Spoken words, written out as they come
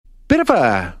bit of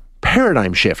a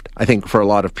paradigm shift, I think, for a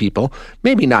lot of people.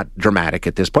 Maybe not dramatic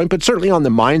at this point, but certainly on the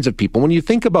minds of people. When you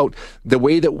think about the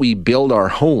way that we build our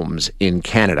homes in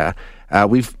Canada,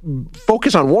 we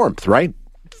focus on warmth, right?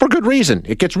 For good reason.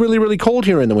 It gets really, really cold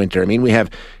here in the winter. I mean, we have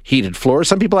heated floors.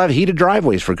 Some people have heated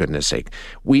driveways, for goodness sake.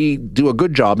 We do a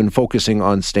good job in focusing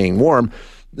on staying warm.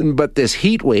 But this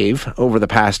heat wave over the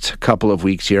past couple of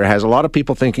weeks here has a lot of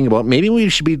people thinking about maybe we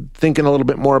should be thinking a little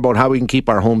bit more about how we can keep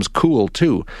our homes cool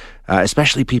too,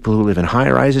 especially people who live in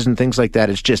high-rises and things like that.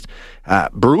 It's just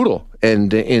brutal.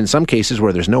 And in some cases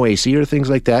where there's no AC or things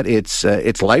like that,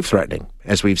 it's life-threatening,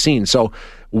 as we've seen. So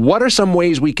what are some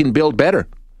ways we can build better?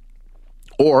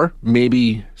 Or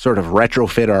maybe sort of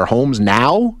retrofit our homes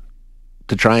now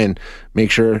to try and make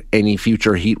sure any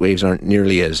future heat waves aren't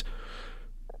nearly as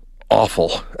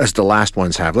awful as the last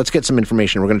ones have. Let's get some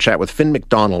information. We're going to chat with Finn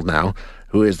McDonald now,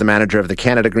 who is the manager of the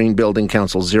Canada Green Building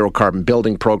Council's Zero Carbon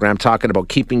Building Program, talking about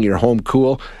keeping your home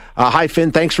cool. Hi,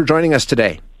 Finn. Thanks for joining us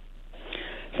today.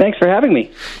 Thanks for having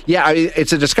me. Yeah,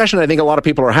 it's a discussion I think a lot of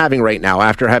people are having right now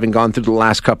after having gone through the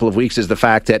last couple of weeks, is the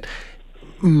fact that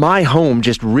my home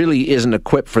just really isn't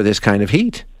equipped for this kind of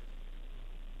heat.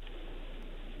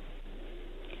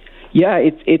 Yeah,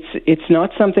 it's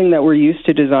not something that we're used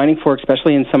to designing for,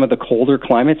 especially in some of the colder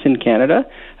climates in Canada.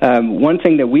 One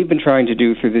thing that we've been trying to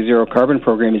do through the Zero Carbon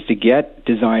program is to get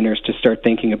designers to start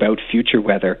thinking about future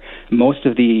weather. Most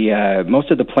of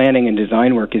the planning and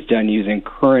design work is done using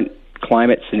current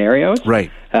climate scenarios. Right.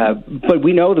 But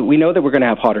we know that we're going to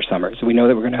have hotter summers. We know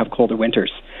that we're going to have colder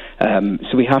winters.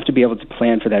 So we have to be able to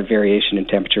plan for that variation in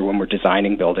temperature when we're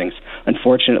designing buildings.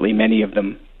 Unfortunately, many of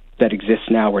them that exist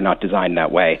now were not designed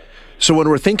that way. So when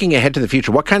we're thinking ahead to the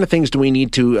future, what kind of things do we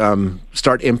need to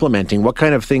start implementing? What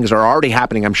kind of things are already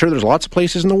happening? I'm sure there's lots of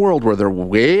places in the world where they're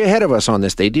way ahead of us on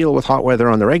this. They deal with hot weather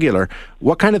on the regular.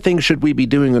 What kind of things should we be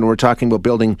doing when we're talking about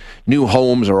building new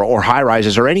homes or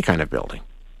high-rises or any kind of building?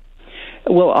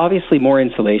 Well, obviously, more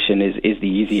insulation is the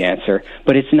easy answer,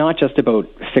 but it's not just about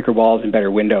thicker walls and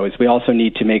better windows. We also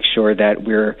need to make sure that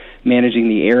we're managing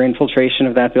the air infiltration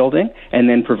of that building and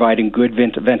then providing good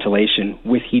ventilation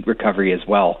with heat recovery as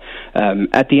well.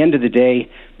 At the end of the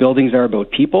day, buildings are about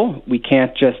people. We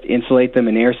can't just insulate them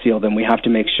and air seal them. We have to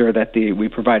make sure that we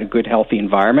provide a good, healthy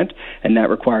environment, and that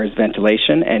requires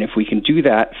ventilation. And if we can do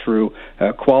that through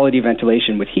quality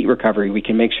ventilation with heat recovery, we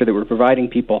can make sure that we're providing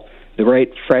people the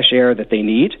right fresh air that they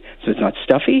need, so it's not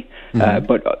stuffy,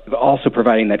 but also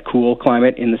providing that cool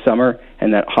climate in the summer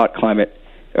and that hot climate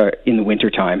in the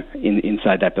wintertime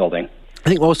inside that building. I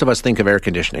think most of us think of air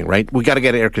conditioning, right? We got to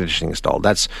get air conditioning installed.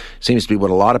 That seems to be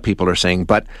what a lot of people are saying.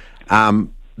 But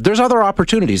there's other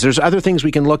opportunities. There's other things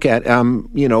we can look at,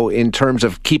 in terms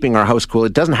of keeping our house cool.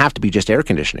 It doesn't have to be just air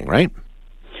conditioning, right?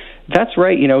 That's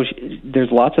right.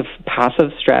 There's lots of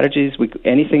passive strategies.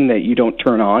 Anything that you don't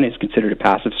turn on is considered a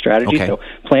passive strategy. Okay. So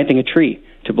planting a tree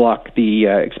to block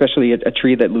especially a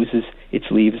tree that loses its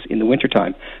leaves in the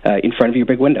wintertime, in front of your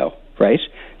big window, right?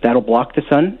 That'll block the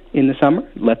sun in the summer,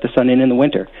 let the sun in the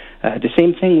winter. The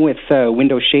same thing with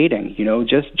window shading,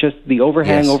 just the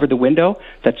overhang over the window.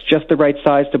 That's just the right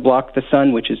size to block the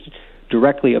sun, which is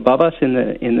directly above us in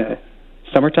the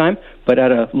summertime, but at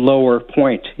a lower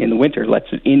point in the winter, lets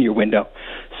it in your window.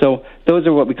 So those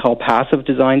are what we call passive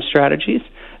design strategies.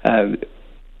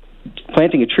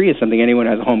 Planting a tree is something anyone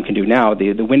who has a home can do now.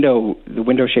 The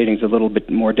window shading is a little bit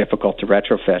more difficult to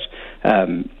retrofit.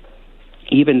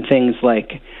 Even things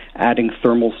like adding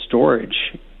thermal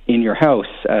storage in your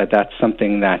house, that's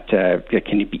something that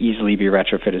can easily be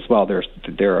retrofit as well.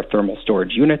 There are thermal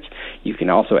storage units. You can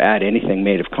also add anything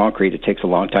made of concrete. It takes a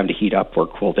long time to heat up or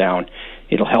cool down.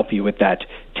 It'll help you with that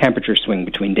temperature swing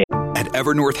between days. At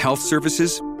Evernorth Health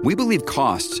Services, we believe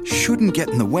costs shouldn't get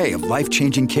in the way of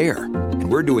life-changing care,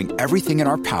 and we're doing everything in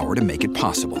our power to make it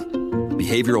possible.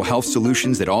 Behavioral health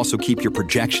solutions that also keep your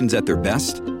projections at their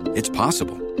best? It's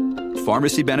possible.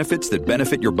 Pharmacy benefits that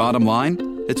benefit your bottom line?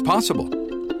 It's possible.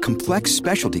 Complex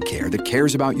specialty care that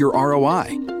cares about your ROI?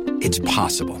 It's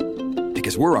possible.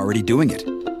 Because we're already doing it.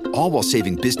 All while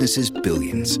saving businesses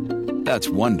billions. That's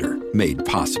Wonder made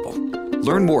possible.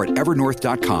 Learn more at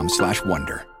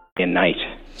evernorth.com/wonder. In night.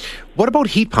 What about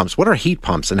heat pumps? What are heat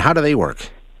pumps and how do they work?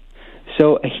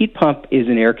 So a heat pump is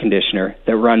an air conditioner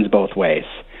that runs both ways.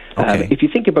 Okay. If you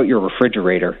think about your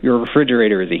refrigerator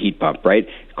is a heat pump, right?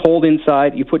 Cold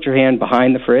inside, you put your hand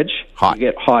behind the fridge, hot. You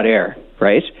get hot air,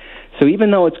 right? So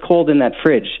even though it's cold in that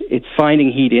fridge, it's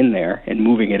finding heat in there and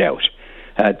moving it out.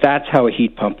 That's how a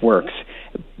heat pump works.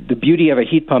 The beauty of a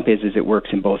heat pump is it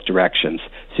works in both directions.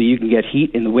 So you can get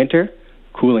heat in the winter,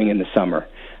 cooling in the summer.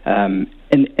 And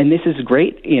this is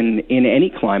great in any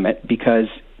climate because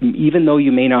even though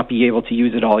you may not be able to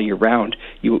use it all year round,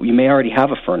 you may already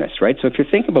have a furnace, right? So if you're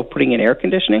thinking about putting in air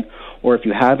conditioning, or if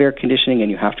you have air conditioning and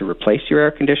you have to replace your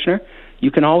air conditioner, you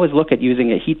can always look at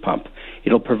using a heat pump.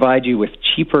 It'll provide you with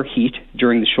cheaper heat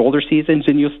during the shoulder seasons,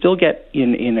 and you'll still get,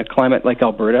 in a climate like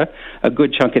Alberta, a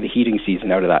good chunk of the heating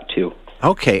season out of that too.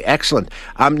 Okay, excellent.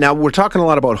 Now, we're talking a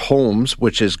lot about homes,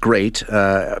 which is great,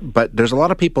 but there's a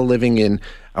lot of people living in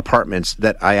apartments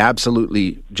that I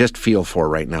absolutely just feel for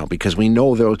right now, because we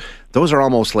know those are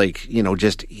almost like,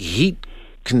 just heat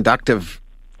conductive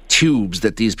tubes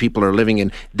that these people are living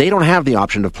in. They don't have the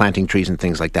option of planting trees and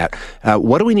things like that.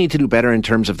 What do we need to do better in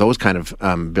terms of those kind of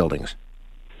buildings?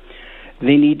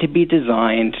 They need to be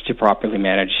designed to properly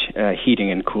manage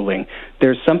heating and cooling.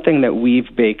 There's something that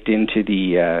we've baked into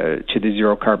the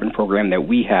zero carbon program that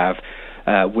we have,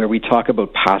 where we talk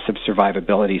about passive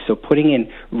survivability. So putting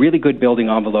in really good building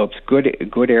envelopes,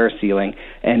 good air sealing,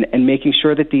 and making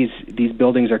sure that these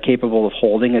buildings are capable of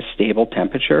holding a stable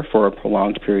temperature for a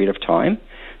prolonged period of time.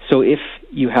 So if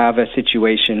you have a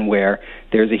situation where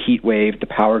there's a heat wave, the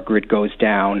power grid goes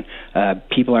down,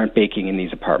 people aren't baking in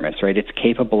these apartments, right? It's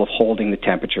capable of holding the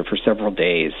temperature for several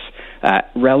days,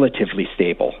 relatively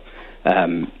stable.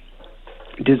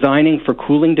 Designing for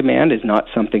cooling demand is not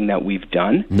something that we've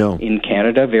done in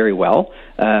Canada very well.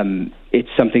 It's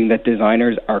something that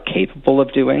designers are capable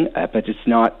of doing, but it's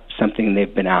not something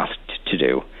they've been asked to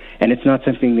do. And it's not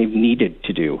something they've needed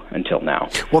to do until now.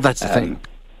 Well, that's the thing.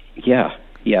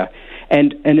 Yeah.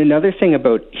 And another thing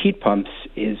about heat pumps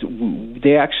is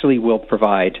they actually will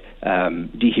provide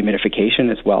dehumidification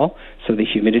as well. So the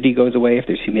humidity goes away. If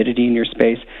there's humidity in your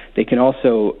space, they can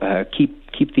also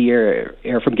keep the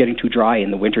air from getting too dry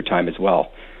in the wintertime as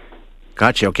well.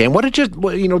 Gotcha. Okay. And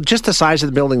just the size of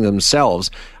the building themselves,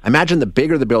 I imagine the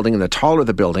bigger the building and the taller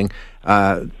the building,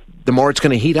 the more it's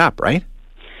going to heat up, right?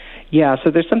 Yeah,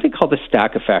 so there's something called the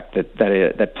stack effect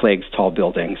that plagues tall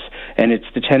buildings, and it's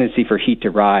the tendency for heat to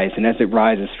rise, and as it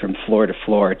rises from floor to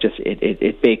floor,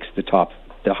 it bakes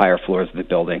the higher floors of the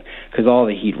building, because all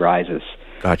the heat rises.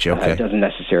 Gotcha, okay. It doesn't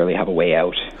necessarily have a way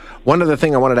out. One other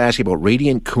thing I wanted to ask you about,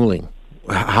 radiant cooling.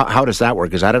 How does that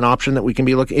work? Is that an option that we can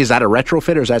be looking? Is that a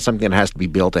retrofit, or is that something that has to be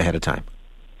built ahead of time?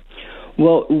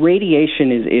 Well,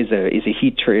 radiation is a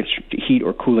heat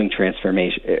or cooling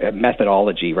transformation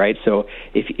methodology, right? So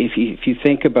if you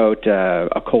think about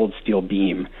a cold steel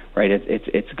beam, right,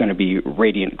 it's going to be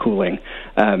radiant cooling.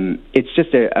 It's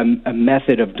just a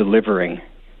method of delivering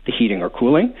the heating or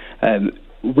cooling.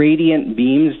 Radiant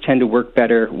beams tend to work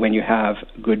better when you have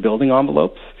good building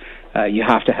envelopes. You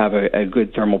have to have a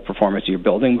good thermal performance of your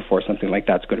building before something like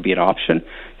that's going to be an option.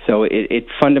 So it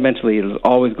fundamentally is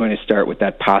always going to start with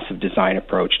that passive design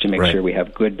approach to make sure we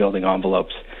have good building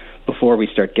envelopes before we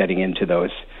start getting into those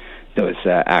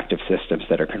active systems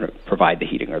that are going to provide the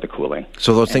heating or the cooling.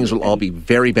 So those things will all be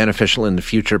very beneficial in the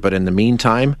future, but in the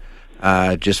meantime,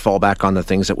 just fall back on the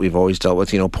things that we've always dealt with,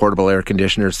 portable air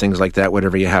conditioners, things like that,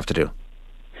 whatever you have to do.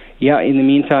 Yeah, in the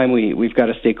meantime, we've got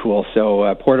to stay cool.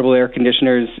 So portable air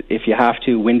conditioners, if you have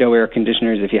to, window air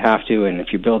conditioners, if you have to, and if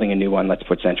you're building a new one, let's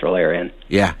put central air in.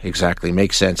 Yeah, exactly.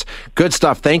 Makes sense. Good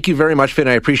stuff. Thank you very much, Finn.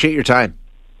 I appreciate your time.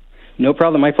 No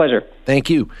problem. My pleasure. Thank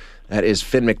you. That is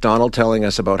Finn McDonald telling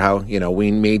us about how,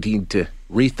 we may need to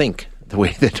rethink the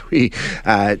way that we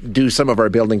do some of our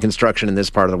building construction in this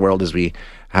part of the world as we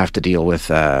have to deal with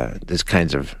this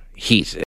kinds of heat.